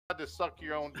to suck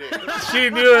your own dick. She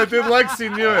knew it, dude. Lexi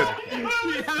knew it.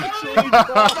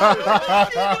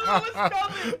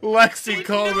 Lexi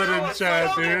called it in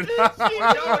chat, dude.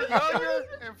 When you were younger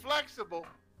and flexible,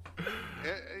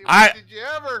 did you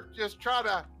ever just try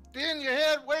to bend your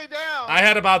head way down? I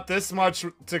had about this much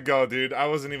to go, dude. I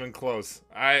wasn't even close.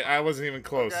 I wasn't even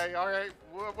close. Okay, all right.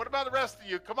 What about the rest of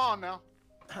you? Come on now.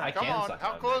 I Come can on. suck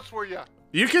How close were you?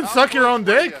 You can suck your own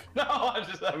dick? No, I'm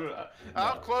just.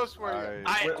 How close were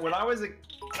you? When I was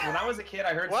a kid,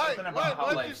 I heard something about how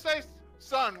what like. did you say,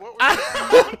 son? What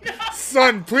were you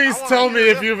Son, please tell me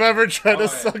if you've ever tried to yeah.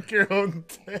 suck your own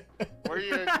dick. Were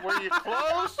you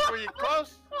close? Were you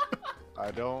close?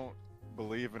 I don't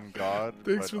believe in God,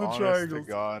 Thanks but for the honest triangles.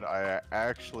 to God, I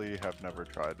actually have never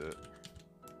tried it.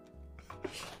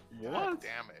 God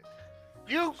damn it!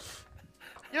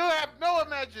 You have no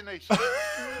imagination.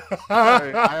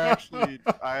 I actually,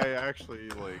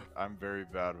 like, I'm very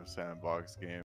bad with sandbox games.